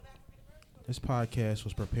This podcast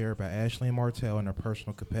was prepared by Ashley and Martell in their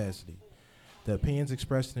personal capacity. The opinions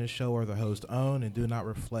expressed in this show are the host's own and do not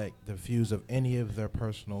reflect the views of any of their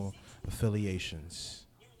personal affiliations.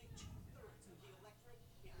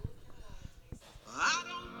 I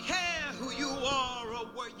don't care who you are or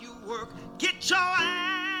where you work. Get your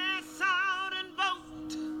ass out and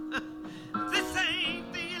vote. This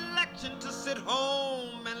ain't the election to sit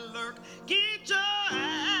home and lurk. Get your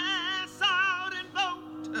ass out and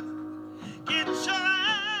vote. Get your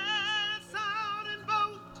ass out and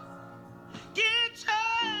vote. Get your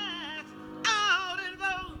ass out and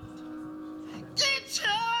vote. Get your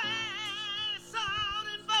ass out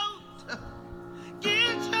and vote.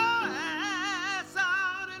 Get your ass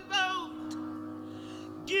out and vote.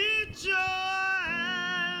 Get your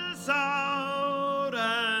ass out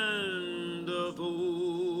and vote.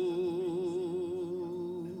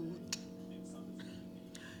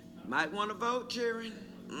 Might want to vote, Jaron.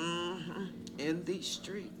 In these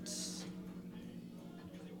streets.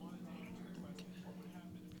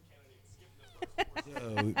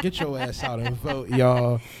 Yo, get your ass out and vote,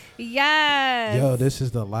 y'all. Yes. Yo, this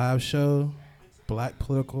is the live show. Black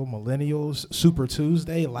Political Millennials Super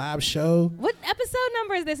Tuesday live show. What episode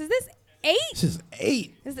number is this? Is this 8? This is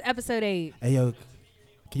 8. This is episode 8. Hey, yo,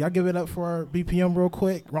 can y'all give it up for our BPM real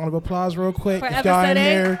quick? Round of applause real quick. For if y'all in episode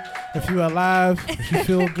 8? here, if you alive, if you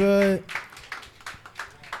feel good.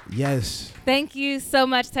 Yes. Thank you so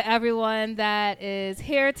much to everyone that is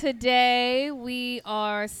here today. We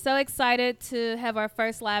are so excited to have our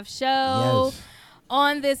first live show Yes.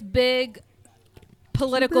 on this big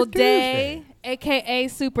political Super day, Tuesday. aka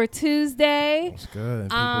Super Tuesday. That's good.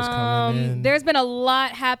 People's coming in. There's been a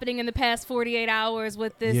lot happening in the past 48 hours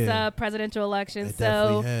with this Yeah. Presidential election. It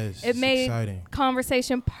So definitely has. it It's made exciting.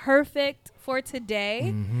 conversation perfect for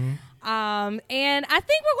today. Mm-hmm. And I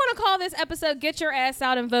think we're going to call this episode "Get Your Ass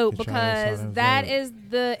Out and Vote" Get your ass out because and that vote. is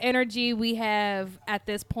the energy we have at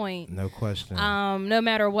this point. No question. No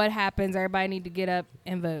matter what happens, everybody need to get up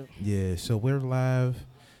and vote. Yeah, so we're live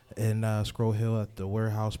in Scroll Hill at the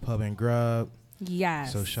Warehouse Pub and Grub.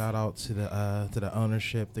 Yes. So shout out to the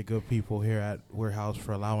ownership, the good people here at Warehouse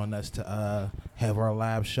for allowing us to have our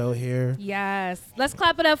live show here. Yes. Let's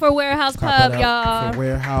clap it up for Warehouse Clap Pub, it up y'all. For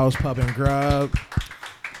Warehouse Pub and Grub.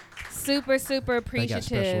 Super, super They got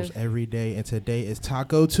specials appreciative. every day, and today is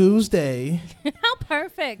Taco Tuesday. How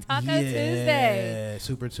perfect. Taco Tuesday.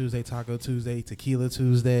 Super Tuesday, Taco Tuesday, Tequila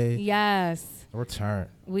Tuesday. Yes, Return.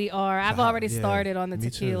 we are. I've So, already yeah, started on the me too.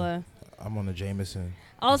 tequila. I'm on the Jameson.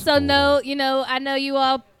 Also, That's cool, I know you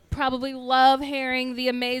all probably love hearing the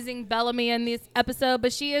amazing Bellamy in this episode,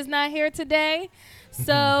 but she is not here today.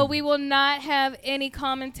 So we will not have any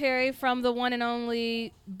commentary from the one and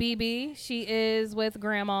only BB. She is with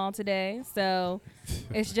Grandma today, so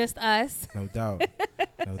it's just us. No doubt.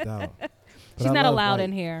 No doubt. But She's I not love, allowed like,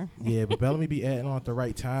 in here. Yeah, but Bellamy be adding on at the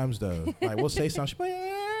right times, though. Like, we'll say something. She's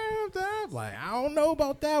like, like, I don't know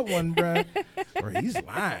about that one, bruh. Or he's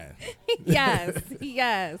lying. Yes.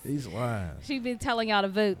 He's lying. She been telling y'all to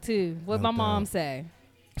vote, too. What No my mom doubt. say.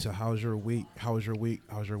 So how's your week? How's your week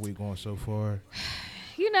going so far?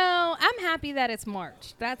 I'm happy that it's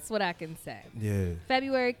March. That's what I can say. Yeah.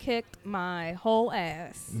 February kicked my whole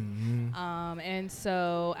ass. Mm-hmm. And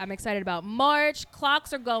so I'm excited about March.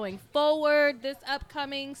 Clocks are going forward this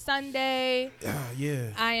upcoming Sunday. Yeah.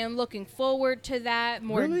 I am looking forward to that.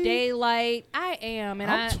 More Really? daylight. I am. And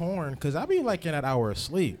I'm torn because I be like in that hour of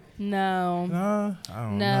sleep. No. Nah, I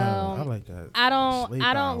don't No. know. I like that. I don't sleep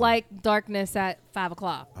I don't hour. like darkness at 5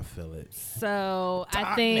 o'clock. I feel it. So I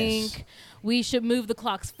Darkness. think we should move the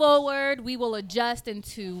clocks forward. We will adjust in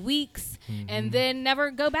 2 weeks and then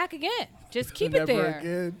never go back again. Just keep it Never there.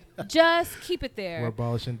 again. Just keep it We're there.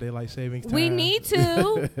 abolishing daylight savings time. We need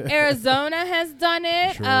to. Arizona has done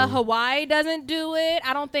it. True. Hawaii doesn't do it.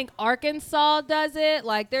 I don't think Arkansas does it.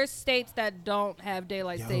 Like, there's states that don't have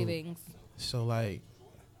daylight Yo. savings. So like,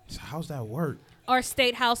 so how's that work? Our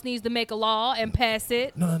state house needs to make a law and pass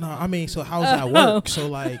it. No. I mean, so how's that work? So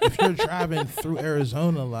like, if you're driving through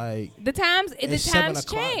Arizona, like, The times it's 7 o'clock,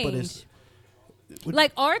 change. but it's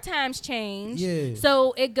Like, our times change. Yeah.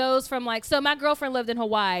 So it goes from like, so my girlfriend lived in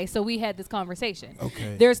Hawaii, so we had this conversation.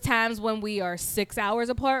 Okay. There's times when we are 6 hours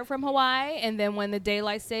apart from Hawaii, and then when the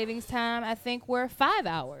daylight savings time, I think we're 5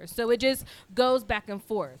 hours. So it just goes back and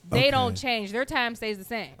forth. They Okay. don't change. Their time stays the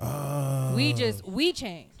same. We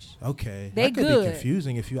change. Okay. They that could good. be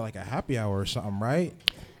confusing if you like a happy hour or something, right?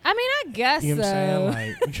 I mean, I guess You know what I'm so.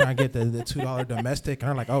 saying? Like, you trying to get the $2 domestic, and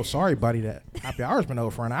they're like, oh, sorry, buddy, that happy hour's been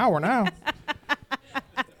over for an hour now.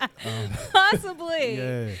 Possibly.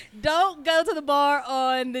 Yeah. Don't go to the bar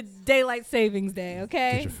on the daylight savings day,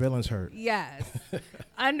 okay? Get your feelings hurt. Yes.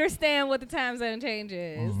 understand what the time zone change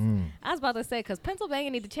is. Mm-hmm. I was about to say, because Pennsylvania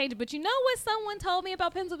need to change it. But you know what someone told me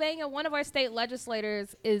about Pennsylvania? One of our state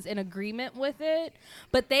legislators is in agreement with it,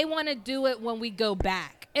 but they want to do it when we go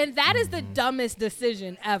back. And that is the dumbest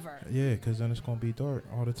decision ever. Yeah, because then it's going to be dark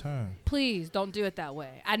all the time. Please don't do it that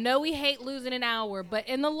way. I know we hate losing an hour, but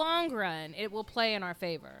in the long run, it will play in our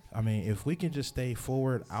favor. I mean, if we can just stay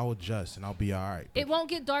forward, I'll adjust and I'll be all right. It won't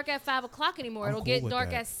get dark at 5 o'clock anymore. I'm It'll cool get with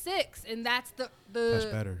dark that. at 6, and that's the That's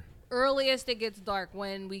better. earliest it gets dark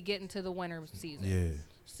when we get into the winter season. Yeah,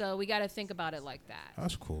 So we got to think about it like that.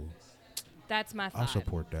 that's cool. That's my thought. I'll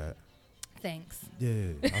support that. Thanks.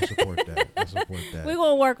 Yeah, I'll support that. I'll support that. We're going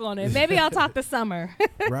to work on it. Maybe I'll talk to Summer.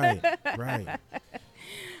 Right.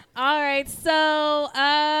 All right. So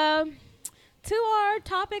to our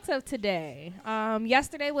topics of today.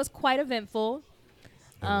 Yesterday was quite eventful.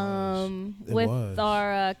 It With was.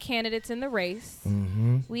 our candidates in the race.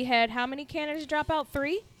 Mm-hmm. We had how many candidates drop out?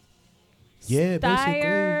 3? Yeah,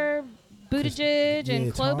 Steyer, Buttigieg,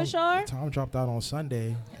 and Klobuchar? Tom dropped out on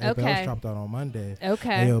Sunday. Everybody Okay. else dropped out on Monday. Okay.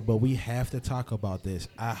 Hey, yo, but we have to talk about this.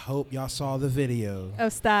 I hope y'all saw the video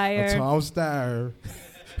Of Steyer. of Tom Steyer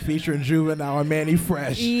featuring Juvenile and Manny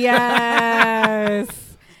Fresh.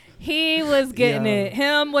 Yes. He was getting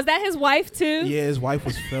Yo. it. Was that his wife too? Yeah, his wife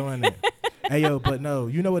was feeling it. Hey, yo, but no,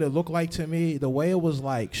 you know what it looked like to me? The way it was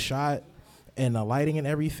like shot and the lighting and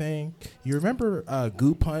everything. You remember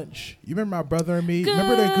Goo Punch? You remember My Brother and Me?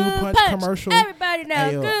 Remember that Goo Punch commercial? Everybody know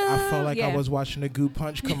Hey, yo, Goo. I felt like Yeah. I was watching a Goo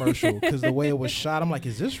Punch commercial because the way it was shot, I'm like,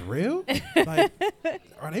 is this real? Like,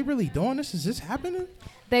 are they really doing this? Is this happening?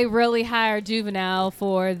 They really hired Juvenile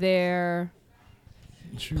for their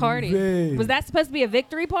party. Juve. Was that supposed to be a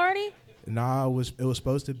victory party? Nah, it was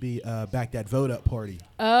supposed to be back that vote up party.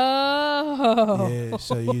 Oh. Yeah,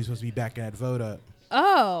 so he was supposed to be backing that vote up.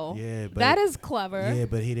 Oh. Yeah, but that is clever. Yeah,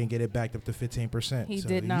 but he didn't get it backed up to 15%. He so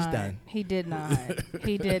did not. He's done. He did not.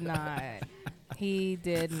 He did not. He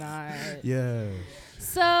did not. Yeah.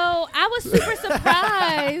 So I was super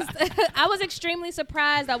surprised. I was extremely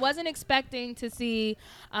surprised. I wasn't expecting to see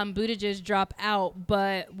Buttigieg drop out.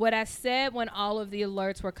 But what I said when all of the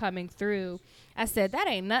alerts were coming through, I said, that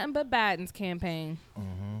ain't nothing but Biden's campaign.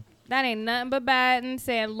 Mm-hmm. That ain't nothing but Biden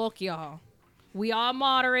saying, look, y'all, we all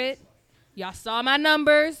moderate. Y'all saw my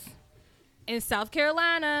numbers in South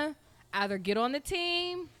Carolina. Either get on the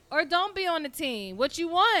team or don't be on the team. What you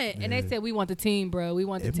want? And they Yeah. said, we want the team, bro. We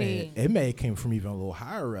want the team. It may have came from even a little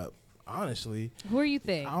higher up, honestly. Who do you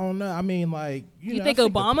think? I don't know. I mean, like, You know, think I the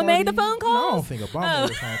Obama made the phone No, I don't calls? think Obama made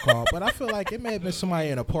the phone call, but I feel like it may have been somebody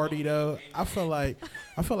in a party though. I feel like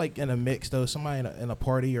in a mix though, somebody in a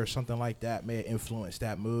party or something like that may have influenced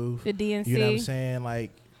that move. The DNC. You know what I'm saying?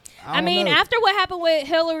 Like, I don't mean, know. after what happened with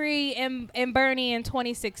Hillary and Bernie in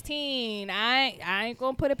 2016, I ain't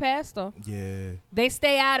gonna put it past them. Yeah. They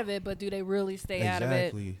stay out of it, but do they really stay out of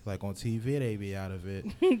it? Exactly. Like on TV, they be out of it.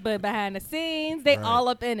 But behind the scenes, they Right. all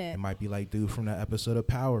up in It it. might be like dude from the episode of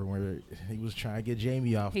Power where he was trying to get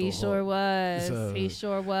Jamie off. He the sure hook. was. So, He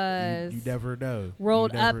sure was. You never know.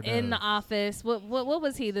 Rolled You up never in know. the office. What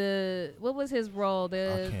was he? What was his role?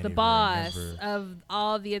 can't The even boss remember. of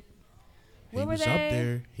all the. He What were was they? up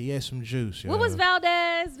there. He had some juice. What was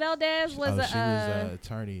Valdez? Valdez was she was an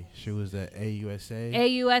attorney. She was the AUSA.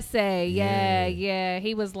 AUSA. Yeah, Yeah. yeah.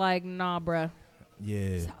 He was like, nah, bruh.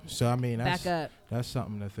 Yeah. So I mean, Back up. that's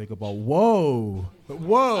something to think about. Whoa.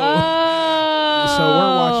 Oh. So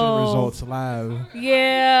we're watching results live,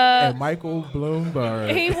 Yeah. and Michael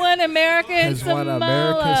Bloomberg He won America and has won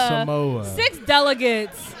America Samoa. 6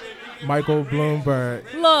 delegates. Michael Bloomberg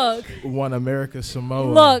Look. won America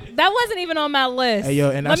Samoa. Look, that wasn't even on my list. Hey, yo,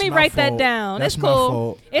 and Let that's me my write that fault. down. That's It's my cool.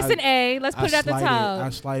 fault. It's I- an A. Let's put it at the I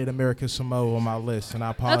top. slighted America Samoa on my list, and I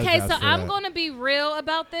apologize. Okay, so for I'm that. going to be real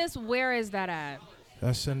about this. Where is that at?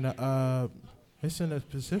 That's in the it's in the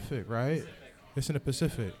Pacific, right? It's in the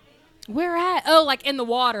Pacific. Where at? Oh, like in the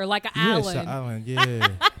water, like an Yeah, it's island. an island. Yeah.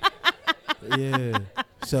 Yeah.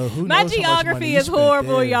 So who My knows how much money geography you is spent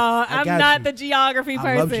horrible, there. y'all. I I'm got not you. the geography person.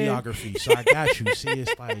 I love geography, so I got you. See,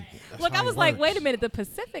 it's like that's Look, how I was it like, works. wait a minute, the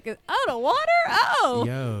Pacific is the water? Oh.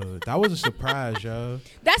 Yo, that was a surprise, yo.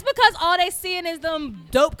 That's because all they seeing is them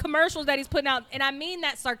dope commercials that he's putting out, and I mean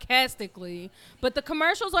that sarcastically. But the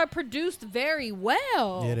commercials are produced very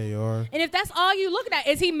well. Yeah, they are. And if that's all you looking at,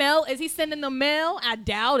 is he sending the mail? I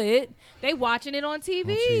doubt it. They watching it on TV.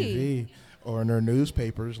 On TV or in their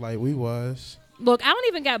newspapers, like we was. Look, I don't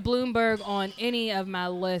even got Bloomberg on any of my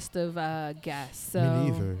list of guests. So Me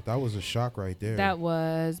neither. That was a shock right there. that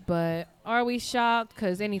was, but are we shocked?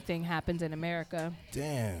 Because anything happens in America.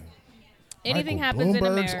 Damn. Anything Michael happens in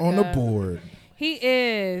Bloomberg's America. on the board. He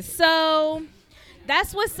is. So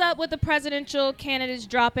that's what's up with the presidential candidates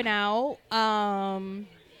dropping out.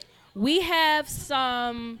 We have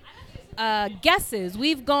some guesses.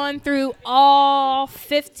 We've gone through all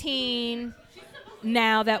 15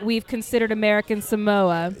 now that we've considered American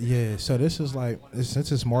Samoa. Yeah, so this is like,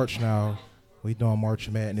 since it's March now, we doing March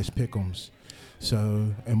Madness pick'ems.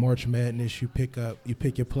 So in March Madness, you pick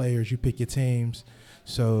your players, you pick your teams.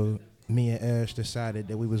 So me and Ash decided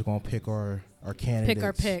that we was gonna pick our candidates.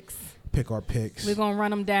 Pick our picks. We're gonna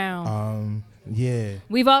run them down. Yeah.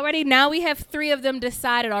 We have 3 of them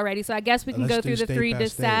decided already. So I guess we can go through the 3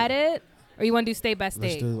 decided. Or you want to do state by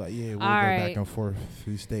state? Let's do we'll go back and forth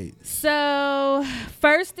through states. So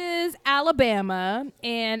first is Alabama,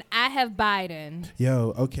 and I have Biden.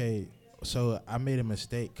 Yo, okay. So I made a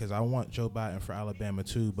mistake because I want Joe Biden for Alabama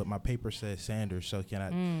too, but my paper says Sanders. So can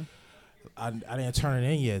I? I didn't turn it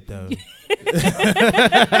in yet though.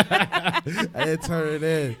 I didn't turn it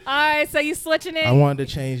in. All right, so you switching it? I wanted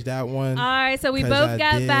to change that one. All right, so we both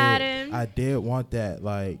got Biden. I did want that.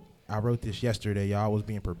 Like, I wrote this yesterday, y'all. I was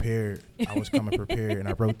being prepared. I was coming prepared, and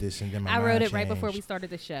I wrote this, and then my I mind wrote it changed. right before we started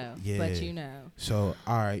the show. Yeah. But you know. So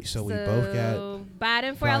all right, so we both got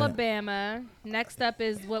Biden for Biden. Alabama. Next up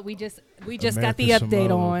is what we just got American the update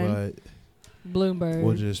Samoa, on. Bloomberg.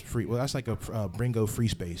 We'll just well, that's like a Bringo free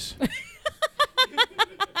space.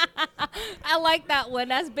 I like that one.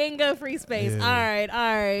 That's bingo free space. Yeah.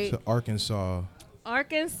 All right. So Arkansas,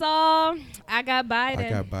 I got Biden. I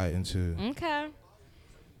got Biden too. Okay.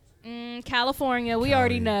 California, we Cali,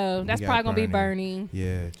 already know. That's we probably got going to be Bernie.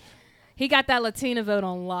 Yeah. He got that Latina vote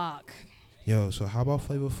on lock. Yo, so how about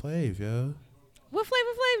Flavor Flav, yo? What Flavor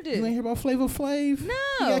Flav do? You ain't hear about Flavor Flav? No.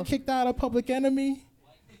 He got kicked out of Public Enemy.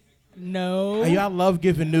 No. Hey, I love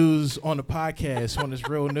giving news on the podcast when it's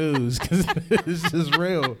real news because it's just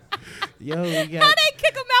real. Yo, How they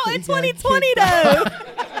kick him out in 2020 though?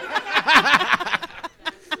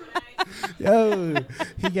 Yo,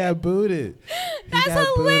 he got booted. That's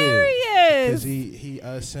hilarious. Because he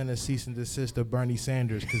sent a cease and desist to Bernie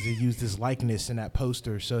Sanders because he used his likeness in that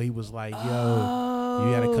poster. So he was like, yo,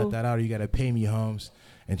 you got to cut that out or you got to pay me, Holmes.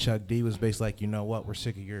 And Chuck D was basically like, you know what? We're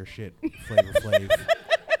sick of your shit, Flavor Flav.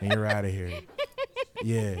 And you're out of here.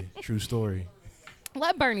 Yeah, true story.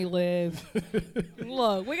 Let Bernie live.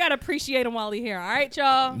 Look, we got to appreciate him while he's here. All right,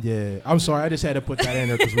 y'all? Yeah. I'm sorry. I just had to put that in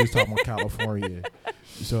there because we was talking about California.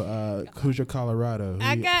 So, who's your Colorado?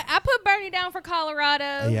 I put Bernie down for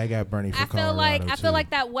Colorado. Yeah, I got Bernie for Colorado. I feel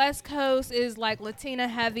like that West Coast is like Latina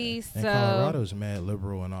heavy. So and Colorado's mad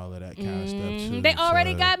liberal and all of that kind of stuff too. They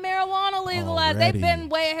already got marijuana legalized. Already. They've been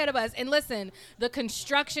way ahead of us. And listen, the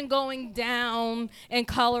construction going down in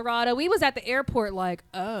Colorado. We was at the airport like,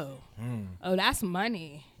 oh, that's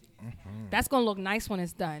money. That's gonna look nice when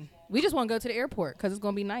it's done. We just want to go to the airport because it's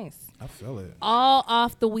gonna be nice. I feel it. All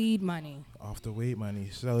off the weed money. Off the weed money.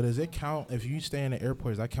 So does it count if you stay in the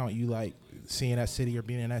airport? Does that count you like seeing that city or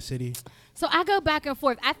being in that city? So I go back and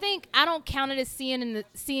forth. I think I don't count it as seeing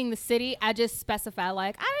the city. I just specify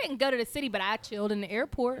like I didn't go to the city, but I chilled in the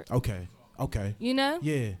airport. Okay. You know?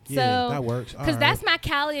 Yeah. So, that works. Because that's my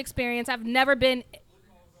Cali experience. I've never been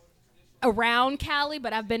around Cali,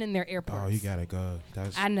 but I've been in their airports. Oh, you gotta go.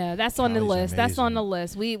 I know. That's on the list. That's on the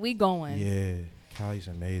list. We going. Yeah. Cali's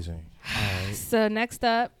amazing. All right. So next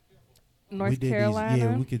up, North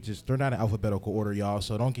Carolina. We could just, they're not in alphabetical order, y'all,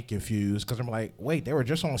 so don't get confused. Because I'm like, wait, they were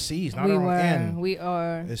just on C's, now they're on N. We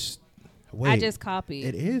are. Wait, I just copied.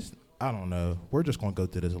 It is? I don't know. We're just going to go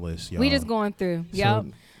through this list, y'all. We just going through. So, Yep.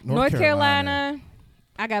 North Carolina,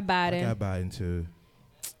 I got Biden. I got Biden, too.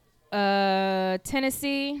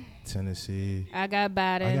 Tennessee, I got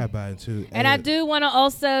Biden. Too. And I do want to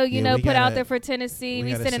also, put out there for Tennessee.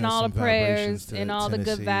 We sending all the prayers and all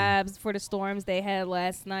Tennessee. the good vibes for the storms they had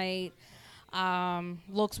last night.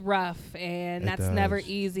 Looks rough, and that's never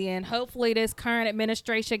easy. And hopefully this current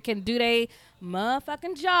administration can do their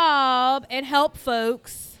motherfucking job and help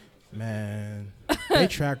folks. Man, their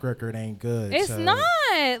track record ain't good. It's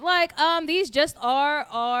not. Like, these just are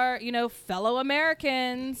our, fellow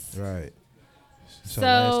Americans. Right.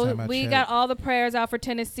 So we got all the prayers out for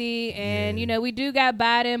Tennessee, and we do got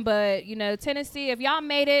Biden, but Tennessee, if y'all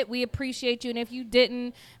made it, we appreciate you, and if you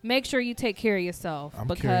didn't, make sure you take care of yourself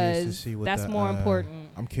because that's more important.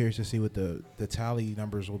 I'm curious to see what the tally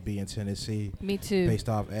numbers will be in Tennessee. Me too. Based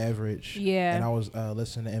off average. Yeah. And I was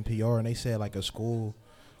listening to NPR, and they said like a school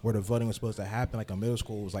where the voting was supposed to happen, like a middle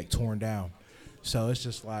school, was like torn down. So it's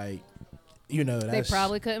just like. They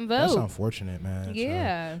probably couldn't vote. That's unfortunate, man.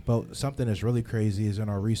 Yeah. But something that's really crazy is in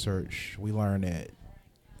our research, we learned that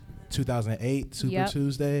 2008 Super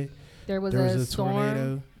Tuesday, there was a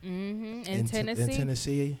tornado in Tennessee. In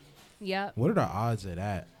Tennessee. Yep. What are the odds of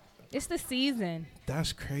that? It's the season.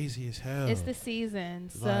 That's crazy as hell. It's the season.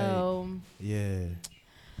 So yeah.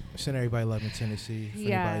 Send everybody love in Tennessee. If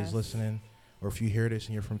anybody's listening, or if you hear this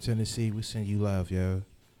and you're from Tennessee, we send you love, yo.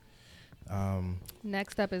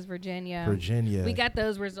 Next up is Virginia. Virginia. We got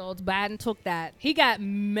those results. Biden took that. He got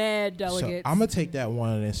mad delegates. So I'm gonna take that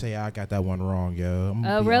one and say I got that one wrong, yo.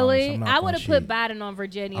 Really? I would have put Biden on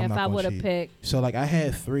Virginia if I would have picked. So like I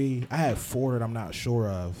had 4 that I'm not sure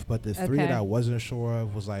of, but the 3 that I wasn't sure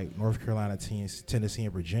of was like North Carolina, Tennessee,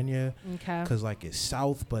 and Virginia. Okay. Because like it's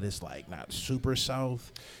south, but it's like not super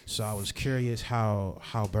south. So I was curious how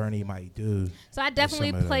Bernie might do. So I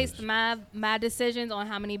definitely placed my decisions on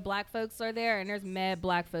how many black folks are there, and there's mad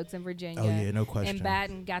black folks in Virginia. Oh yeah, no question. And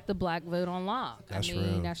Biden got the black vote on lock. That's I mean,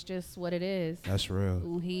 real. that's just what it is. That's real.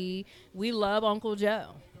 We love Uncle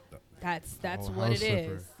Joe. That's what it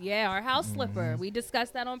is. Yeah, our house slipper. We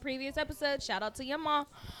discussed that on previous episodes. Shout out to your mom.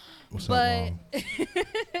 What's up, Mom?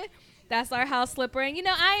 That's our house slipper. And, you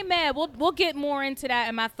know, I ain't mad. We'll get more into that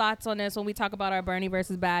and my thoughts on this when we talk about our Bernie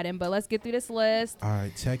versus Biden. But let's get through this list. All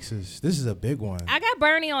right, Texas. This is a big one. I got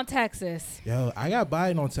Bernie on Texas. Yo, I got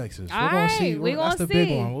Biden on Texas. All right, we're gonna That's the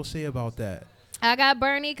big one. We'll see about that. I got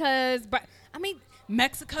Bernie because,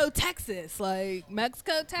 Mexico, Texas. So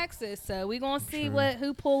we going to see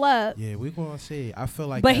who pull up. Yeah, we going to see. I feel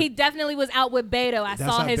like But he definitely was out with Beto. I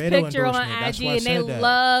saw his Beto picture on IG, and they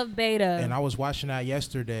love Beto. And I was watching that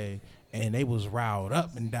yesterday. And they was riled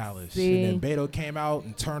up in Dallas. See? And then Beto came out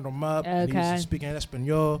and turned them up. Okay. And he was speaking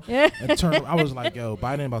Espanol. And turned them, I was like, yo,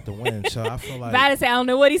 Biden about to win. So I feel like. Biden said, I don't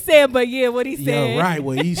know what he said, but yeah, what he said. Yeah, right,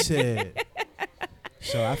 what he said.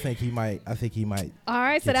 So I think he might. All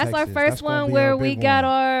right, so that's Texas. our first one where we got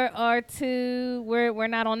one. our two. We're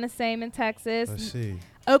not on the same in Texas. Let's see.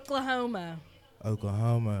 Oklahoma. I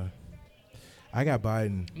got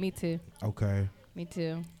Biden. Me too. Okay. Me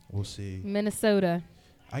too. We'll see. Minnesota.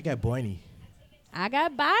 I got Boyney. I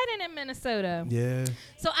got Biden in Minnesota. Yeah.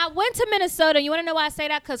 So I went to Minnesota. You want to know why I say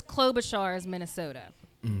that? Because Klobuchar is Minnesota.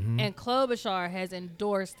 Mm-hmm. And Klobuchar has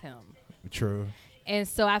endorsed him. True. And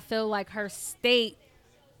so I feel like her state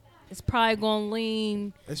is probably going to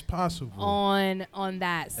lean It's possible. on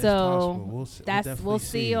that. It's So possible. we'll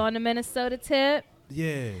see on the Minnesota tip.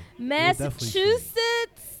 Yeah.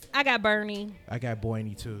 Massachusetts. I got Bernie. I got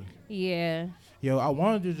Boyney too. Yeah. Yo, I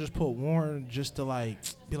wanted to just put Warren just to like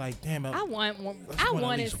be like, damn. I want at it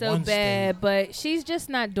least so one bad, state. but she's just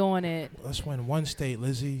not doing it. Let's win one state,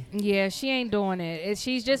 Lizzie. Yeah, she ain't doing it.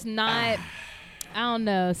 She's just not. I don't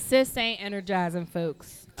know. Sis ain't energizing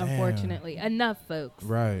folks, Damn. Unfortunately. Enough folks.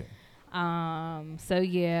 Right. So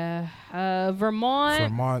yeah.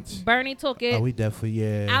 Vermont. Bernie took it. Oh, we definitely,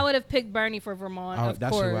 yeah. I would have picked Bernie for Vermont, of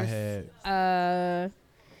that's course. who I had.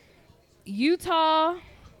 Utah.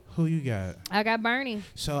 Who you got? I got Bernie.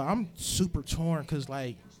 So I'm super torn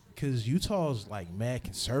because Utah's like mad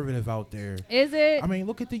conservative out there. Is it? I mean,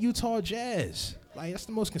 look at the Utah Jazz. Like, that's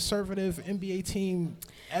the most conservative NBA team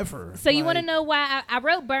ever. So you want to know why I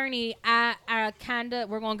wrote Bernie? I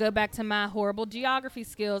we're going to go back to my horrible geography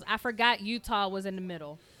skills. I forgot Utah was in the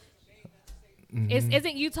middle. Mm-hmm.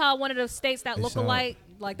 Isn't Utah one of those states that look alike?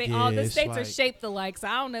 Like all the states are shaped alike, so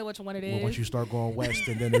I don't know which one it is. Well, once you start going west,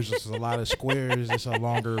 and then there's just a lot of squares. It's a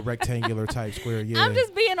longer rectangular type square. Yeah. I'm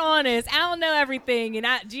just being honest. I don't know everything, and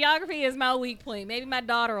geography is my weak point. Maybe my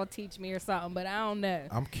daughter will teach me or something, but I don't know.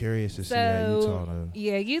 I'm curious to see how Utah does.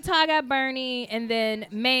 Yeah, Utah got Bernie, and then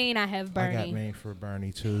Maine I have Bernie. I got Maine for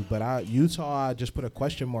Bernie too, but Utah I just put a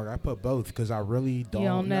question mark. I put both because I really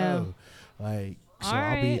don't know. Like. So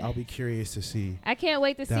I'll be curious to see. I can't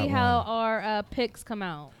wait to see how our picks come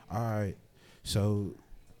out. All right. So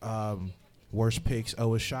worst picks.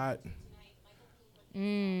 A shot.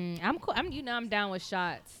 I'm cool. I'm down with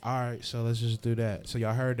shots. All right. So let's just do that. So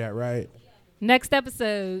y'all heard that, right? Next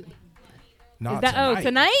episode. Not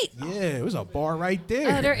tonight? Yeah, it was a bar right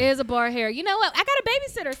there. Oh, there is a bar here. You know what? I got a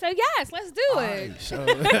babysitter, so yes, let's do it. Right, so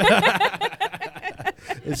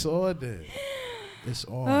it's on there. It's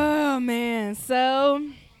on. Oh man! So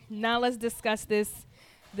now let's discuss this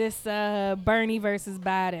Bernie versus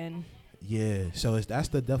Biden. Yeah. So that's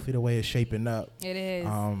definitely the way it's shaping up. It is.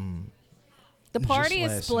 The party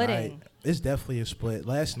is splitting. It's definitely a split.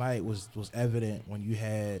 Last night was evident when you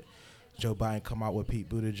had Joe Biden come out with Pete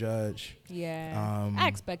Buttigieg. Yeah. I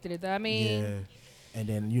expected it though. I mean. Yeah. And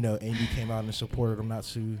then Amy came out and supported him not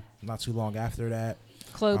too long after that.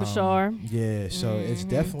 Klobuchar. Yeah, so it's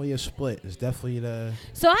definitely a split. It's definitely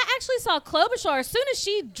So I actually saw Klobuchar. As soon as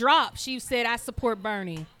she dropped, she said, I support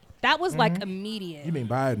Bernie. That was like immediate. You mean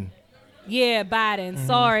Biden? Yeah, Biden.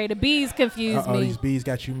 Sorry, the bees confused me. These bees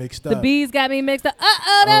got you mixed up. The bees got me mixed up. The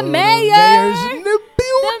mayor. The mayor's in the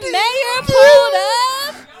building. The mayor pulled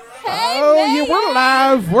up. Yeah, we're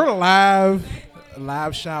live. We're live.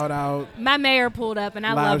 Live shout out. My mayor pulled up, and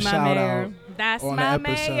I Live love my shout mayor. out That's on my the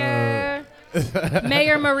episode. mayor.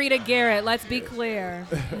 Mayor Marita Garrett. Let's be clear.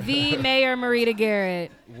 The Mayor Marita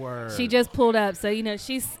Garrett. Word. She just pulled up, so you know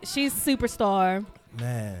she's superstar.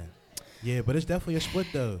 Man. Yeah, but it's definitely a split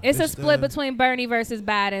though. It's a split between Bernie versus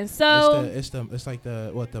Biden. So it's like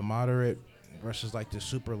the moderate versus like the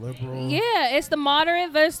super liberal. yeah, it's the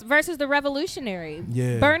moderate versus the revolutionary.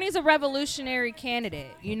 Yeah. Bernie's a revolutionary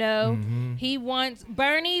candidate. You know,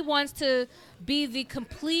 Bernie wants to be the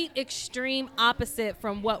complete extreme opposite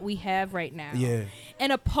from what we have right now. Yeah.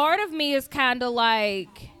 And a part of me is kind of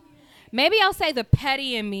like, maybe I'll say the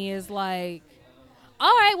petty in me is like, all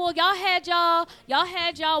right, well, y'all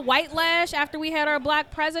had y'all white lash after we had our black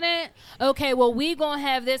president. Okay, well, we gonna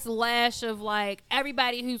have this lash of like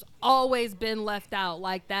everybody who's always been left out,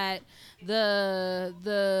 like that, the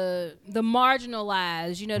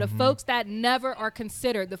marginalized, you know, the folks that never are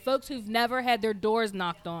considered, the folks who've never had their doors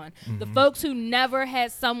knocked on, the folks who never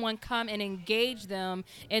had someone come and engage them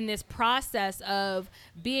in this process of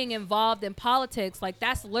being involved in politics. Like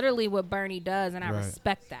that's literally what Bernie does, and I Right.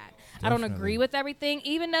 respect that. I don't agree with everything,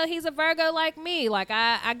 even though he's a Virgo like me. Like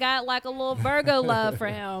I got like a little Virgo love for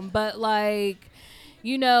him. But like,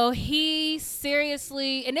 you know, he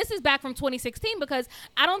seriously, and this is back from 2016 because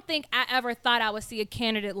I don't think I ever thought I would see a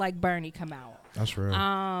candidate like Bernie come out. That's real.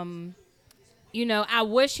 You know, I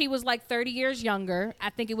wish he was like 30 years younger. I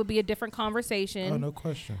think it would be a different conversation. Oh, no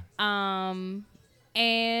question.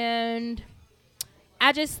 And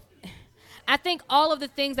I think all of the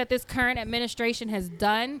things that this current administration has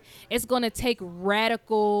done, it's going to take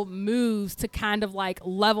radical moves to kind of like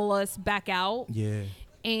level us back out. Yeah.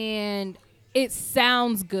 And it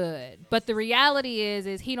sounds good, but the reality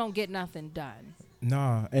is he don't get nothing done.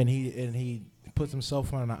 Nah, and he puts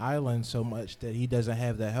himself on an island so much that he doesn't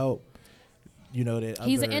have the help, you know, that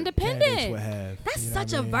He's other an independent. candidates would have. That's You know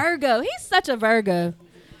such what a I mean? Virgo. He's such a Virgo.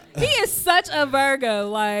 He is such a Virgo.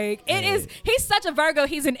 Like he's such a Virgo.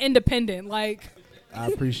 He's an independent. Like I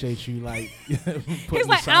appreciate you like putting he's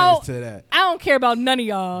like, science to that. I don't care about none of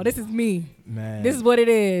y'all. This is me. Man. This is what it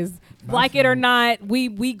is. My Like it or thing- not,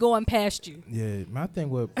 we going past you. Yeah, my thing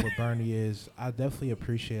with Bernie is I definitely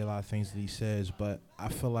appreciate a lot of things that he says, but I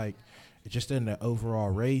feel like just in the overall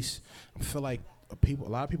race, I feel like a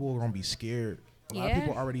lot of people are gonna be scared. A lot of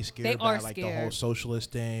people are already scared They are about like the whole scared.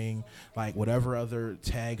 socialist thing, like whatever other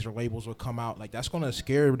tags or labels will come out. Like that's gonna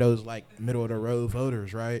scare those like middle of the road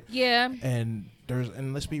voters, right? Yeah. And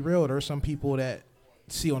let's be real, there's some people that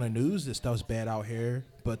see on the news that stuff's bad out here,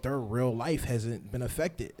 but their real life hasn't been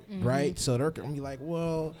affected, right? So they're gonna be like,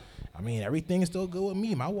 well, I mean, everything is still good with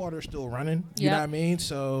me. My water's still running. You know Yep. what I mean?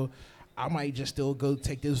 So I might just still go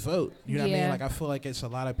take this vote. You know what I mean? Yeah. Like I feel like it's a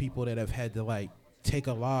lot of people that have had to like take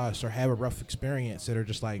a loss or have a rough experience that are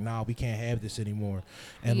just like, nah, we can't have this anymore.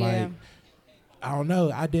 And Yeah. like, I don't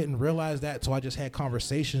know. I didn't realize that, so I just had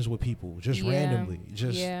conversations with people just Yeah. randomly,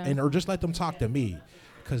 or just let them talk to me,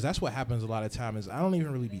 because that's what happens a lot of times. Is I don't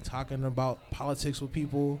even really be talking about politics with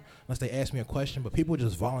people unless they ask me a question, but people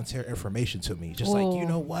just volunteer information to me, just like, you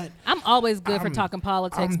know what? I'm always good for I'm- talking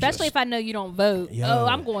politics, I'm especially just- if I know you don't vote. Yo. Oh,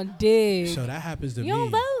 I'm going dig. So that happens to You me. don't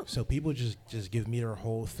vote? So people just give me their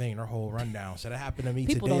whole thing, their whole rundown. So that happened to me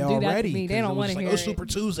People today don't do that to already. me. They 'cause don't it was wanna just like, hear oh, it. Super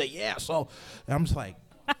Tuesday, yeah. So and I'm just like,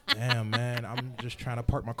 damn, man, I'm just trying to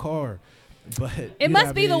park my car. But It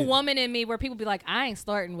must be the woman in me where people be like, I ain't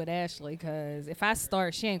starting with Ashley because if I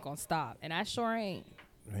start, she ain't going to stop. And I sure ain't.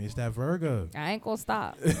 It's that Virgo. I ain't going to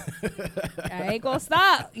stop. I ain't going to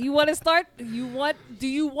stop. You want to start? Do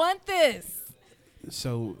you want this?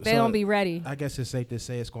 So They don't be ready. I guess it's safe to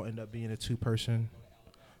say it's going to end up being a two-person.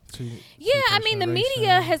 Yeah, I mean, the race media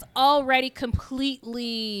then. has already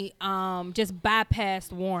completely just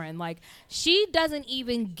bypassed Warren. Like, she doesn't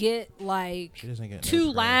even get, like, She doesn't get no two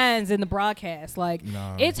praise. lines in the broadcast. Like,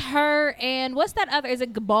 No. it's her and what's that other? Is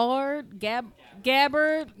it Gabbard?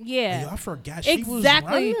 Gabbard? Yeah. Yo, I forgot she was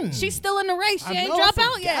Exactly. running. She's still in the race. She I ain't know, I drop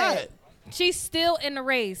out forgot. yet. She's still in the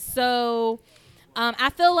race. So I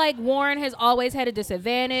feel like Warren has always had a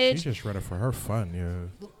disadvantage. She's just ready for her fun,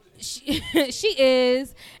 yeah. She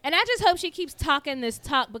is, and I just hope she keeps talking this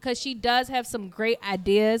talk because she does have some great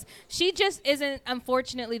ideas. She just isn't,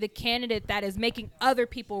 unfortunately, the candidate that is making other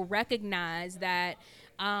people recognize that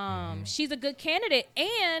she's a good candidate.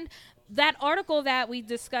 And that article that we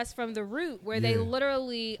discussed from The Root, where they Yeah.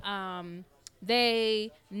 literally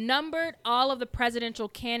they numbered all of the presidential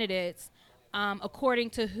candidates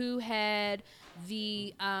according to who had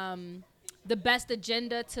the best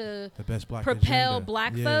agenda to The best black propel agenda.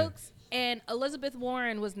 black Yeah. folks. And Elizabeth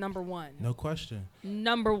Warren was number one. No question.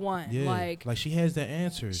 Number one. Yeah. Like she has the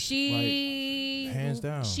answers. She hands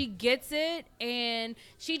down. She gets it, and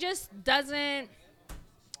she just doesn't.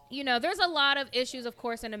 There's a lot of issues, of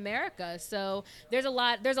course, in America. So there's a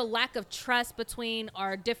lack of trust between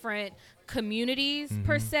our different communities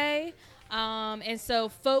per se. And so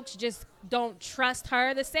folks just don't trust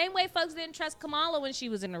her the same way folks didn't trust Kamala when she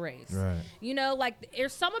was in the race. Right.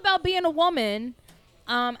 There's something about being a woman.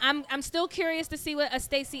 I'm still curious to see what a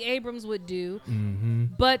Stacey Abrams would do.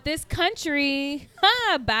 But this country,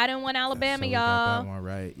 Biden won Alabama, so we y'all. got that one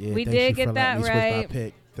right. Yeah, we did get that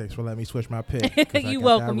right. Thanks for letting me switch my pick. You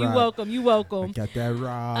welcome. You welcome. I got that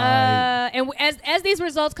right. And as these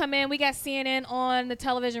results come in, we got CNN on the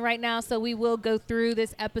television right now, so we will go through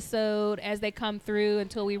this episode as they come through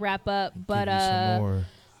until we wrap up. But Give you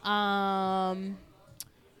some more.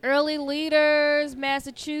 Early leaders,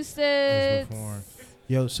 Massachusetts.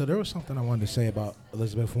 Yo, so there was something I wanted to say about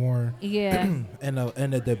Elizabeth Warren. Yeah. And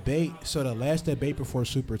the debate. So the last debate before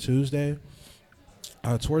Super Tuesday,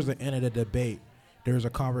 towards the end of the debate, there was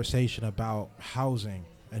a conversation about housing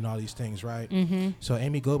and all these things, right? So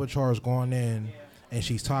Amy Klobuchar is going in, and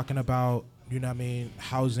she's talking about,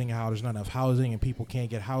 housing, how there's not enough housing and people can't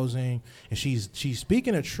get housing. And she's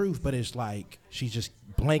speaking the truth, but it's like she's just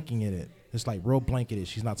blanking it. It's like real blanketed.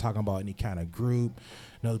 She's not talking about any kind of group,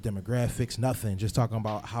 no demographics, nothing. Just talking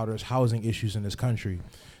about how there's housing issues in this country.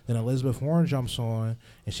 Then Elizabeth Warren jumps on,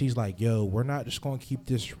 and she's like, yo, we're not just going to keep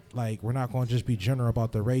this, we're not going to just be general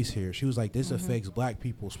about the race here. She was like, this affects black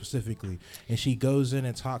people specifically. And she goes in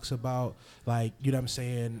and talks about, how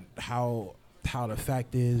the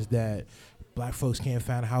fact is that black folks can't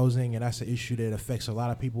find housing, and that's an issue that affects a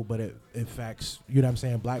lot of people, but it affects,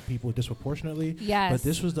 black people disproportionately. Yes. But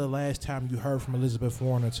this was the last time you heard from Elizabeth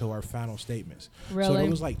Warren until her final statements. Really? So there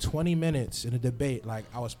was 20 minutes in the debate.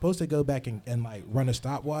 I was supposed to go back and run a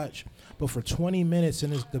stopwatch, but for 20 minutes in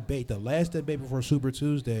this debate, the last debate before Super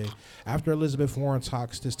Tuesday, after Elizabeth Warren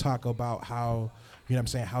talk about how,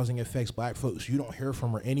 housing affects black folks, you don't hear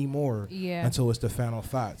from her anymore until it's the final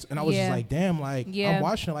thoughts. And I was just like, damn, I'm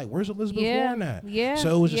watching it, where's Elizabeth Warren at? Yeah.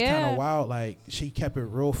 So it was just kind of wild. She kept it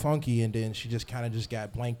real funky, and then she just kind of just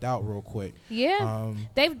got blanked out real quick. Yeah.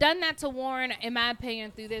 They've done that to Warren, in my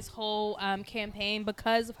opinion, through this whole campaign,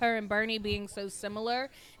 because of her and Bernie being so similar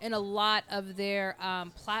in a lot of their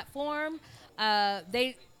platform.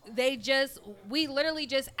 We literally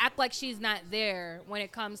just act like she's not there when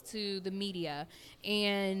it comes to the media,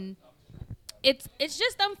 and it's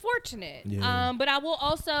just unfortunate. But I will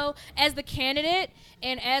also, as the candidate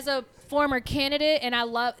and as a former candidate, and I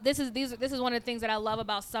love this is one of the things that I love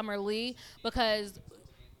about Summer Lee, because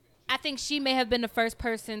I think she may have been the first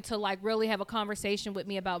person to really have a conversation with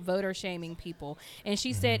me about voter shaming people. And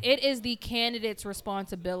she said it is the candidate's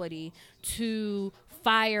responsibility to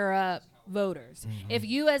fire up voters. If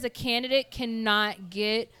you as a candidate cannot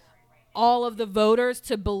get all of the voters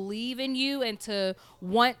to believe in you and to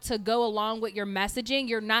want to go along with your messaging,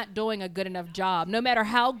 you're not doing a good enough job. No matter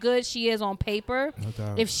how good she is on paper,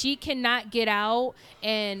 if she cannot get out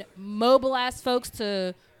and mobilize folks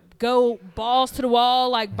to go balls to the wall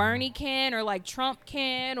like Bernie can, or like Trump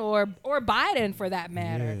can, or Biden for that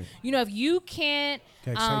matter. If you can't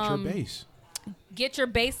excite your base, get your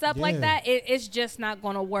base up like that, it's just not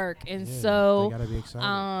going to work. And so they gotta be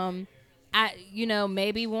excited.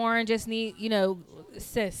 Maybe Warren just need,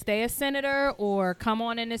 stay a senator or come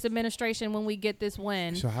on in this administration when we get this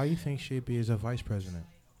win. So how you think she'd be as a vice president?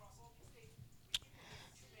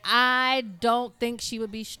 I don't think she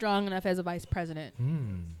would be strong enough as a vice president.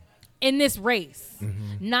 In this race,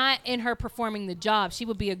 not in her performing the job. She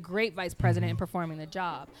would be a great vice president in performing the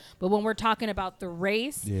job. But when we're talking about the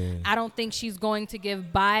race, I don't think she's going to give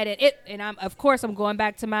Biden it. And I'm going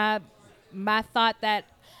back to my thought that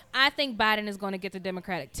I think Biden is going to get the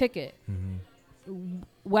Democratic ticket.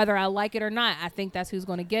 Whether I like it or not, I think that's who's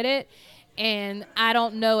going to get it. And I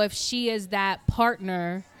don't know if she is that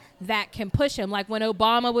partner that can push him. Like when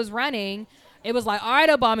Obama was running, it was like, all right,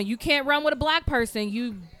 Obama, you can't run with a black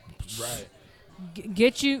person. Right.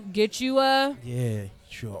 Get you a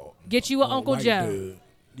Uncle Joe. Dude.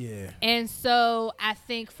 Yeah. And so I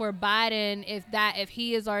think for Biden, if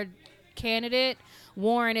he is our candidate,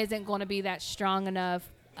 Warren isn't going to be that strong enough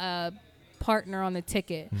partner on the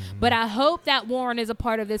ticket. But I hope that Warren is a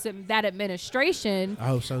part of that administration. I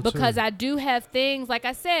hope so too. Because I do have things, like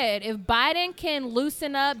I said, if Biden can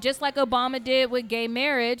loosen up, just like Obama did with gay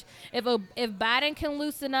marriage, if Biden can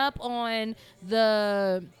loosen up on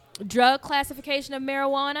the drug classification of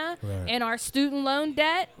marijuana and our student loan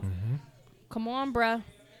debt, come on, bruh.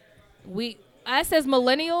 us as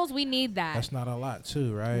millennials, we need that. That's not a lot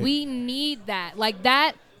too, right? We need that. Like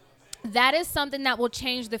that is something that will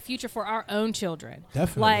change the future for our own children.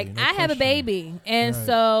 Definitely. Like no I have a question. baby, and Right.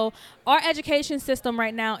 so our education system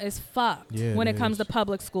right now is fucked Yeah, when it it comes is. to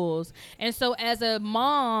public schools. And so as a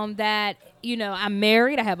mom that, I'm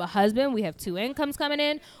married, I have a husband, we have 2 incomes coming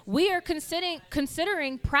in, we are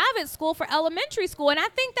considering private school for elementary school, and I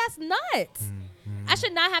think that's nuts. Mm-hmm. I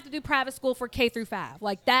should not have to do private school for K through 5.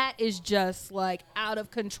 Like that is just like out of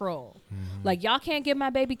control. Mm-hmm. Like y'all can't give my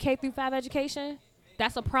baby K through 5 education.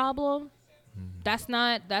 That's a problem. That's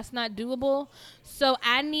not doable. So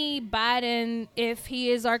I need Biden, if he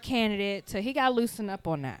is our candidate, he got to loosen up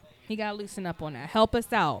on that. Help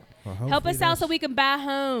us out. Well, Help us hopefully out so that's- we can buy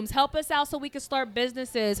homes. Help us out so we can start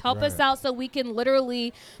businesses. Help us Right. out so we can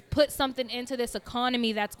literally put something into this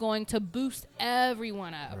economy that's going to boost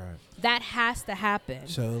everyone up. Right. That has to happen.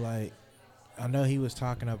 So like, I know he was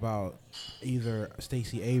talking about either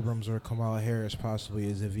Stacey Abrams or Kamala Harris possibly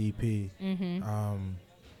as a VP. Mm-hmm.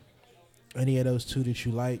 Any of those two that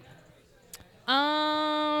you like?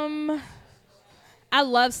 I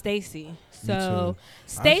love Stacey. So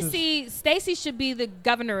too. Stacey should be the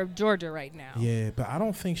governor of Georgia right now. Yeah, but I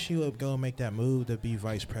don't think she would go make that move to be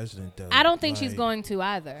vice president though. I don't think she's Like, going to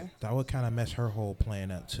either. That would kind of mess her whole plan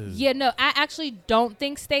up too. Yeah, no, I actually don't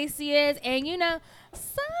think Stacey is. And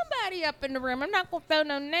somebody up in the room, I'm not gonna throw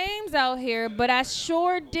no names out here, but I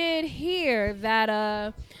sure did hear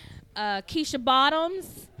that Keisha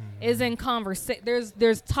Bottoms is in conversation.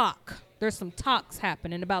 There's talk. There's some talks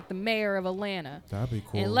happening about the mayor of Atlanta. That'd be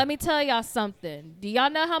cool. And let me tell y'all something. Do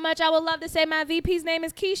y'all know how much I would love to say my VP's name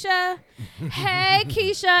is Keisha? Hey,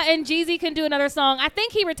 Keisha. And Jeezy can do another song. I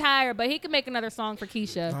think he retired, but he can make another song for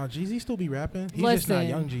Keisha. Jeezy still be rapping. He's just not Listen.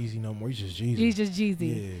 young Jeezy no more. He's just Jeezy. He's just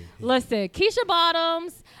Jeezy. Yeah. Listen, Keisha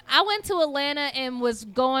Bottoms. I went to Atlanta and was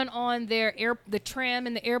going on the tram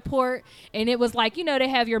in the airport, and it was like, they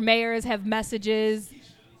have your mayors have messages.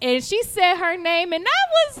 And she said her name, and I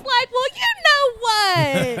was like, well, you know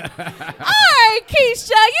what? All right, Keisha,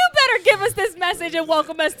 you better give us this message and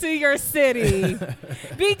welcome us to your city.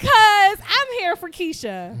 Because I'm here for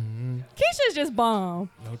Keisha. Keisha's just bomb.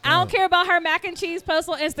 No I don't doubt. care about her mac and cheese post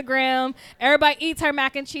on Instagram. Everybody eats her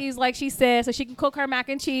mac and cheese like she said, so she can cook her mac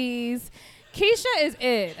and cheese. Keisha is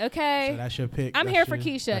it, okay? So that's your pick. I'm That's here for your-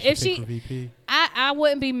 Keisha. that's your If pick she- for VP. I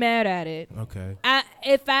wouldn't be mad at it. Okay.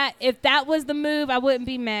 If that was the move, I wouldn't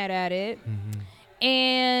be mad at it.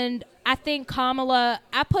 And I think Kamala,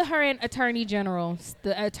 I put her in Attorney General,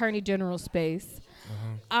 the Attorney General space.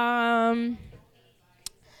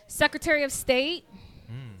 Secretary of State.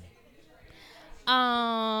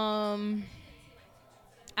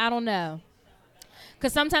 I don't know.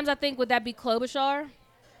 Because sometimes I think, would that be Klobuchar?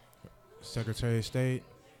 Secretary of State.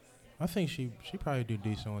 I think she probably do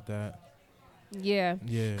decent with that. Yeah.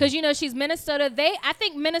 Yeah. Because, she's Minnesota. I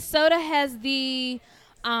think Minnesota has they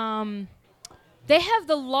have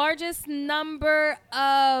the largest number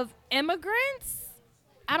of immigrants.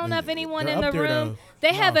 I don't know if anyone They're in the up there, room. though.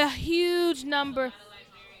 They have No. a huge number.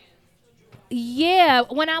 Yeah.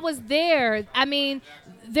 When I was there, I mean,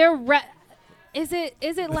 is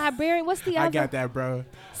it librarian? What's the other? I got that, bro.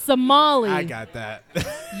 Somali. I got that.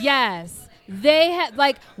 Yes. They had,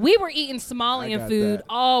 we were eating I Somalian got food that.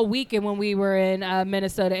 all weekend when we were in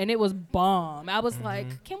Minnesota, and it was bomb. I was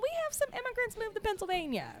like, can we have some immigrants move to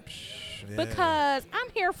Pennsylvania? Yeah. Because I'm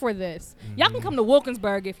here for this. Y'all can come to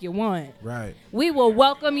Wilkinsburg if you want. Right. We will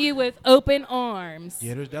welcome you with open arms.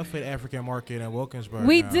 Yeah, there's definitely an African market in Wilkinsburg.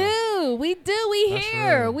 We now. do. We That's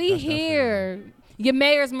here. real. We That's definitely here. Your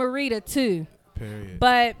mayor's Marita, too. Period.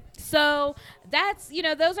 But so that's,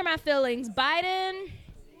 those are my feelings. Biden,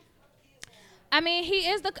 I mean,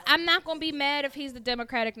 I'm not going to be mad if he's the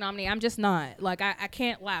Democratic nominee. I'm just not. Like, I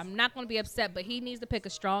can't lie. I'm not going to be upset, but he needs to pick a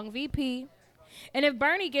strong VP. And if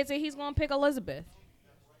Bernie gets it, he's going to pick Elizabeth.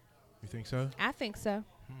 You think so? I think so.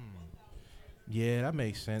 Yeah, that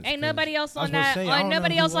makes sense. Ain't 'cause nobody else I was on gonna that. say, I don't know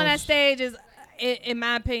Nobody who else on that stage is, in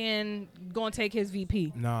my opinion, going to take his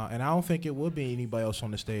VP. Nah, and I don't think it would be anybody else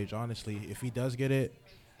on the stage. Honestly, if he does get it,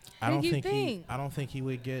 I Who don't do you think he. think? I don't think he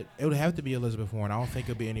would get. It would have to be Elizabeth Warren. I don't think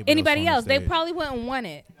it'd be anybody. Anybody else? else? On They the stage. probably wouldn't want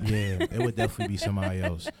it. Yeah, it would definitely be somebody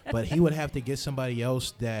else. But he would have to get somebody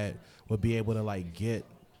else that would be able to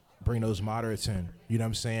bring those moderates in. You know what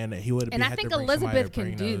I'm saying? That he would. And I have to think bring somebody Elizabeth to can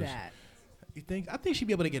bring do those. that. You think? I think she'd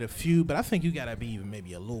be able to get a few, but I think you gotta be even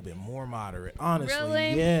maybe a little bit more moderate. Honestly,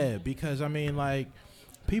 Really? yeah, because I mean,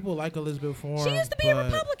 people like Elizabeth Warren. She used to be a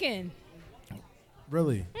but- Republican.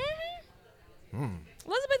 Really?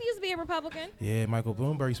 Elizabeth used to be a Republican. Yeah, Michael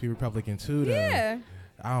Bloomberg used to be Republican too. Though. Yeah.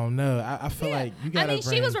 I don't know. I feel like you gotta. I mean,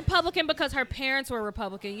 she was Republican because her parents were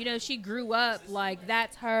Republican. You know, she grew up like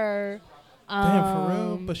that's her. Damn, for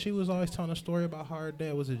real. But she was always telling a story about how her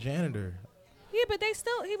dad was a janitor. Yeah, but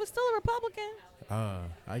he was still a Republican.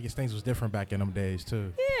 I guess things was different back in them days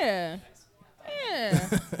too. Yeah.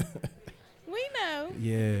 We know.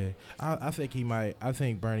 Yeah, I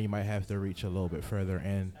think Bernie might have to reach a little bit further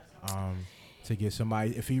in to get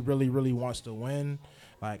somebody. If he really, really wants to win,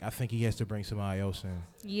 like I think he has to bring somebody else in.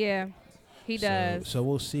 Yeah, he does. So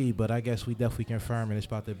we'll see. But I guess we definitely confirm it's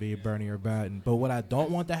about to be Bernie or Biden. But what I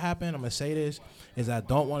don't want to happen, I'm gonna say this, is I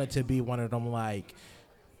don't want it to be one of them like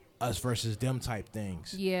us versus them type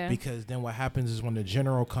things. Yeah. Because then what happens is when the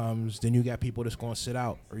general comes, then you got people that's going to sit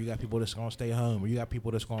out, or you got people that's going to stay home, or you got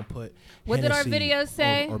people that's going to put what did our Hennessy video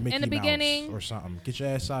say or Mickey in the Mouse beginning? or something. Get your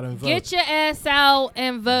ass out and vote. Get your ass out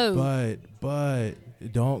and vote. But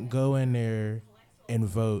don't go in there and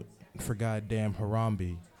vote for goddamn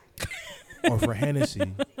Harambe or for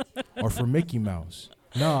Hennessy or for Mickey Mouse.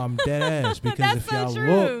 No, I'm dead ass because That's if so y'all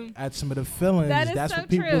true. look at some of the feelings, That is that's so what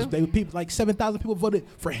people true. people like 7,000 people voted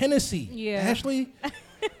for Hennessy. Yeah. Ashley,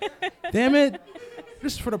 damn it,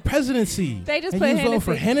 this is for the presidency. They just and put you Hennessy voting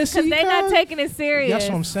for Hennessy. because they're not cuz? taking it serious. That's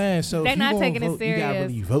what I'm saying. So They're if you not gonna taking it vote, you gotta serious.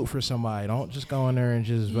 really vote for somebody. Don't just go in there and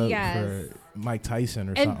just vote Yes. for Mike Tyson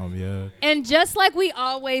or And- something. Yeah. And just like we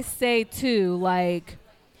always say too, like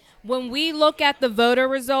when we look at the voter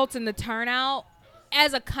results and the turnout,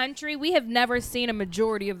 as a country, we have never seen a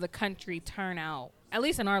majority of the country turn out, at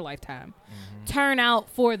least in our lifetime, turn out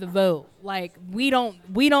for the vote. Like we don't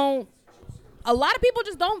a lot of people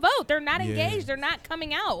just don't vote. They're not Yeah. engaged. They're not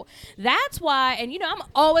coming out. That's why, and you know, I'm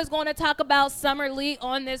always going to talk about Summer Lee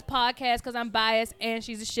on this podcast because I'm biased and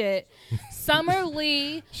she's a shit. Summer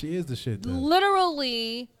Lee She is the shit though.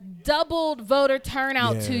 literally doubled voter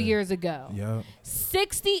turnout Yeah. 2 years ago. Yeah.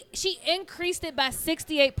 She increased it by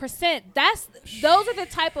 68%. Those are the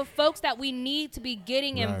type of folks that we need to be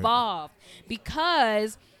getting Right. involved,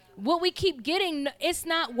 because what we keep getting, it's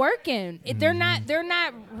not working. They're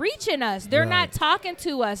not reaching us. They're not Right. talking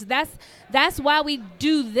to us. That's why we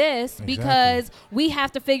do this, Exactly. because we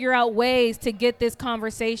have to figure out ways to get this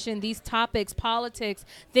conversation, these topics, politics,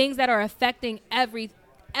 things that are affecting every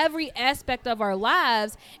aspect of our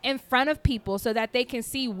lives in front of people so that they can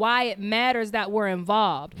see why it matters that we're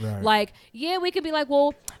involved. Right. Like, yeah, we could be like,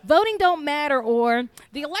 well, voting don't matter, or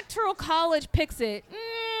the electoral college picks it.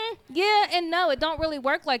 Yeah and no, it don't really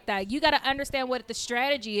work like that. You got to understand what the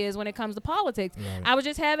strategy is when it comes to politics. Right. I was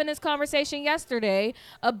just having this conversation yesterday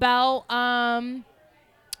about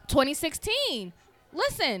 2016.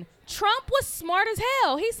 Listen, Trump was smart as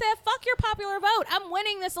hell. He said, fuck your popular vote. I'm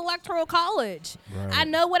winning this electoral college. Right. I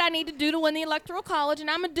know what I need to do to win the electoral college, and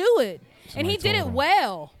I'm going to do it. And he Somebody did it told him.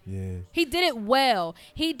 well. Yeah. He did it well.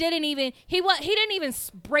 He didn't even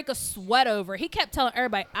break a sweat over. He kept telling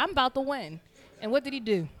everybody, I'm about to win. And what did he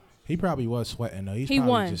do? He probably was sweating though. He probably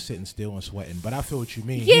won. just sitting still and sweating. But I feel what you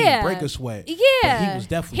mean. He Yeah. didn't break a sweat. Yeah. But he was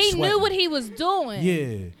definitely He sweating. knew what he was doing.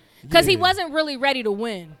 Yeah. Because he Yeah. wasn't really ready to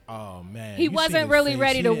win. Oh man. He You seen wasn't his really face.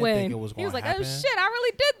 ready He to didn't win. think it was He was gonna like, happen. oh shit, I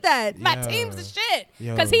really did that. My Yo. team's the shit.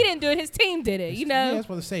 Yo. Because he didn't do it. His team did it, you know? Yeah, that's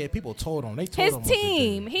what I say. People told him. They told His him what to do.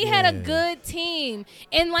 team. He had a Yeah. good team.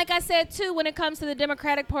 And like I said, too, when it comes to the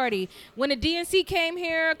Democratic Party, when the DNC came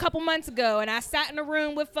here a couple months ago and I sat in a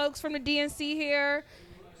room with folks from the DNC here,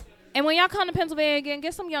 and when y'all come to Pennsylvania again,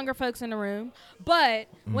 get some younger folks in the room. But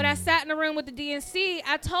when I sat in the room with the DNC,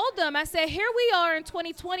 I told them, I said, here we are in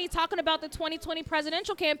 2020 talking about the 2020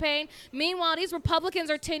 presidential campaign. Meanwhile, these Republicans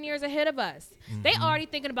are 10 years ahead of us. They already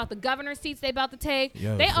thinking about the governor seats they about to take.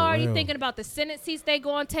 Yo, they for already real. thinking about the Senate seats they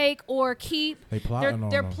going to take or keep. They plotting on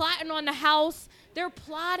They're them. plotting on the House. They're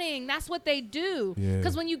plotting. That's what they do. Yeah.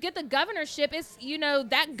 Because when you get the governorship, it's, you know,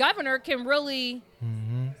 that governor can really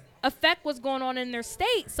affect what's going on in their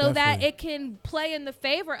state so that Definitely. it can play in the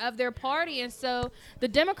favor of their party. And so the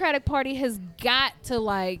Democratic Party has got to,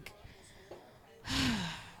 like,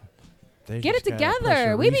 They get it just gotta press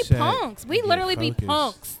together. a We be reset punks. We and get literally be focused.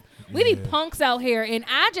 punks. We be Yeah. punks out here. And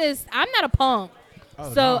I'm not a punk.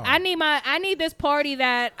 Oh, So no. I need this party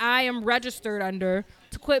that I am registered under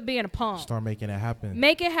to quit being a punk. Start making it happen.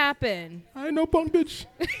 Make it happen. I ain't no punk bitch.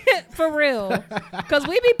 For real. Because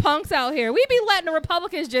we be punks out here. We be letting the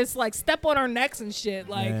Republicans just, like, step on our necks and shit.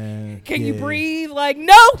 Like, Man, can you yeah. breathe? Like,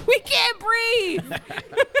 no, we can't breathe.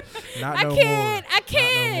 Not I no can't. more. I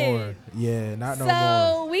can't. Not no more. Yeah, not no more.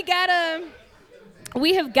 So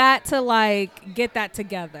we have got to, like, get that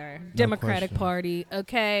together. Democratic question. Party,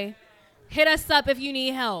 okay? Hit us up if you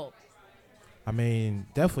need help. I mean,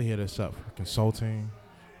 definitely hit us up for consulting.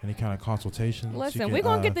 Any kind of consultations? Listen, we're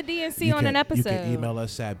going to get the DNC on an episode. You can email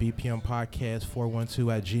us at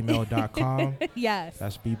bpmpodcast412@gmail.com. Yes.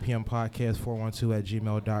 That's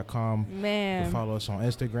bpmpodcast412@gmail.com. Man. You can follow us on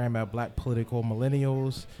Instagram at Black Political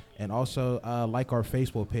Millennials. And also like our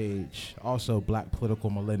Facebook page, also Black Political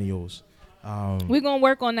Millennials. We're going to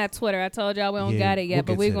work on that Twitter. I told y'all we don't got it yet,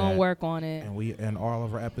 but we're going to work on it. And all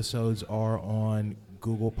of our episodes are on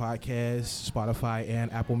Google Podcasts, Spotify,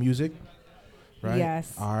 and Apple Music. Right?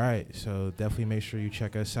 Yes. All right. So definitely make sure you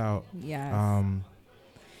check us out. Yes.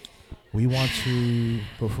 We want to,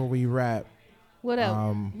 before we wrap. What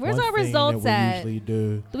else? Where's one our thing results that we at? usually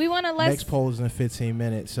do we want to next poll's in 15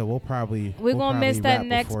 minutes, so we're going to miss that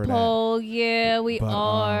next poll. Yeah, we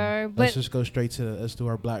are. But let's just go straight to let's do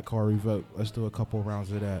our Black Card Revoke. Let's do a couple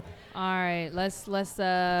rounds of that. All right. Let's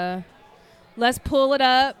pull it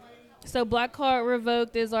up. So Black Card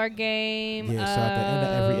Revoked is our game. Yeah, so at the end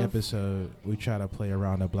of every episode, we try to play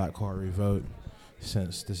around the Black Card Revoke.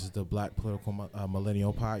 Since this is the Black Political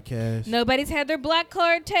Millennial Podcast. Nobody's had their black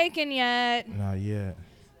card taken yet. Not yet.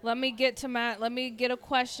 Let me get a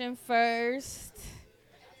question first.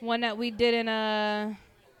 One that we did in let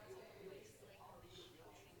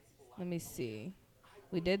me see.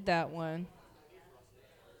 We did that one.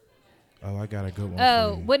 Oh, I got a good one.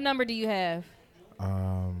 Oh, what number do you have?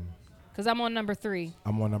 Because I'm on number 3.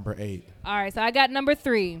 I'm on number 8. All right, so I got number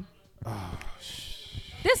 3. Oh,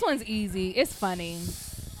 This one's easy. It's funny.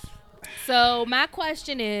 So my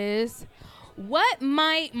question is, what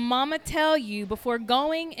might mama tell you before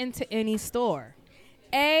going into any store?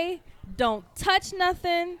 A, don't touch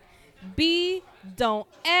nothing. B, don't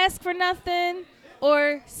ask for nothing.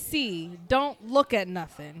 Or C, don't look at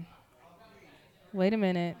nothing. Wait a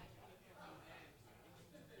minute.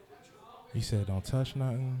 You said don't touch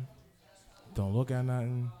nothing. Don't look at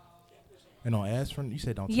nothing. And don't ask for. You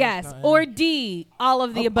said don't. Yes, touch nothing. or D, all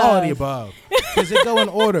of the above. All of the above. Because it go in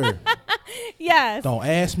order. Yes. Don't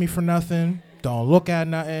ask me for nothing. Don't look at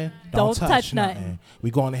nothing. Don't touch nothing.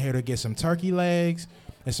 We going ahead to get some turkey legs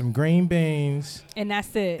and some green beans. And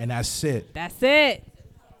that's it. That's it. That's it.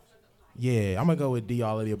 Yeah, I'm gonna go with D,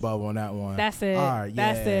 all of the above on that one. That's it. All right.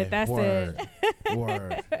 That's yeah, it. That's word, it.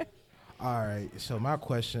 Word. All right. So my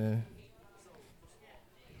question.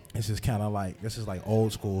 This is like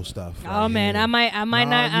old school stuff. Oh man, I might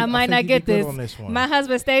not get this. One. My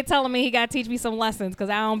husband stayed telling me he got to teach me some lessons because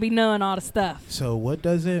I don't be knowing all the stuff. So what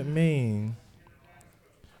does it mean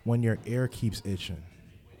when your ear keeps itching?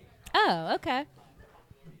 Oh, okay.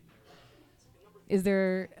 Is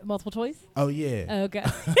there multiple choice? Oh yeah. Okay.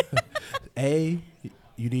 A,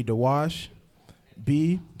 you need to wash.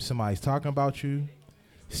 B, somebody's talking about you.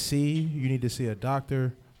 C, you need to see a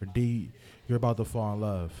doctor. Or D, you're about to fall in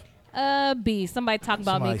love. B, somebody talking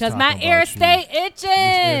about me Somebody's because my talking ears about stay you.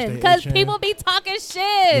 itching because people be talking shit.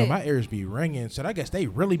 Yeah, my ears be ringing, so I guess they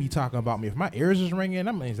really be talking about me. If my ears is ringing,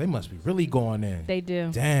 that means they must be really going in. They do.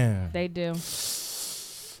 Damn. They do.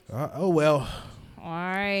 Oh well. All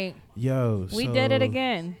right. Yo, we did it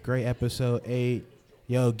again. Great episode 8.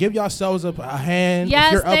 Yo, give yourselves a hand. Yes,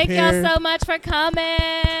 if you're thank up y'all here. so much for coming.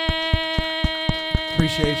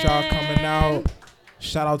 Appreciate y'all coming out.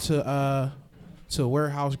 Shout out to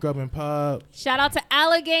Warehouse Grub and Pub. Shout out to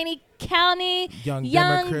Allegheny County Young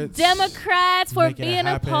Democrats for making it being a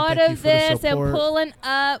happen. part Thank you of for the this and support. pulling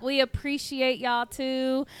up. We appreciate y'all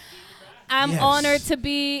too. I'm Yes. honored to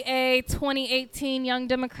be a 2018 Young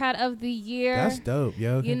Democrat of the Year. That's dope,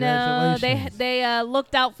 yo. You know, Congratulations. they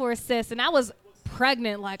looked out for a sis, and I was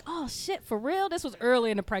pregnant. Like, oh shit, for real? This was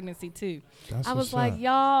early in the pregnancy too. That's I was what's like, up.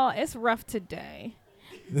 y'all, it's rough today.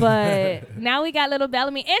 But now we got little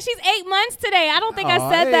Bellamy, and she's 8 months today. I don't think I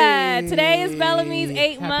said that. Today is Bellamy's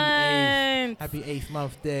 8 months. Happy 8th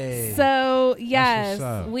month day. So what's yes,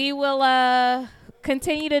 up. we will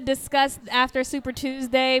continue to discuss after Super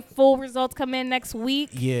Tuesday. Full results come in next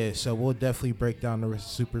week. Yeah, so we'll definitely break down the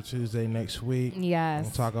Super Tuesday next week. Yes.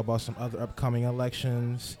 We'll talk about some other upcoming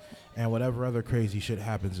elections and whatever other crazy shit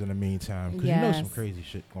happens in the meantime. Because you know some crazy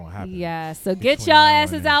shit going to happen. Yeah, so get between y'all now and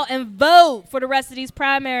asses then. out and vote for the rest of these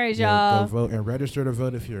primaries, Yeah, y'all. go vote and register to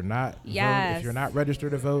vote if you're not. Yes. If you're not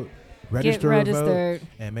registered to vote, Get register to registered. vote.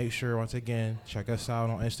 And make sure, once again, check us out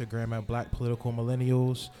on Instagram at Black Political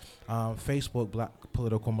Millennials, Facebook Black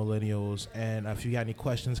Political Millennials. And if you got any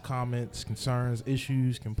questions, comments, concerns,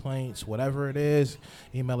 issues, complaints, whatever it is,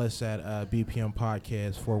 email us at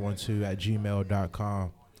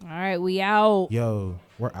bpmpodcast412@gmail.com. All right, we out. Yo,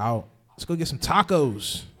 we're out. Let's go get some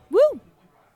tacos.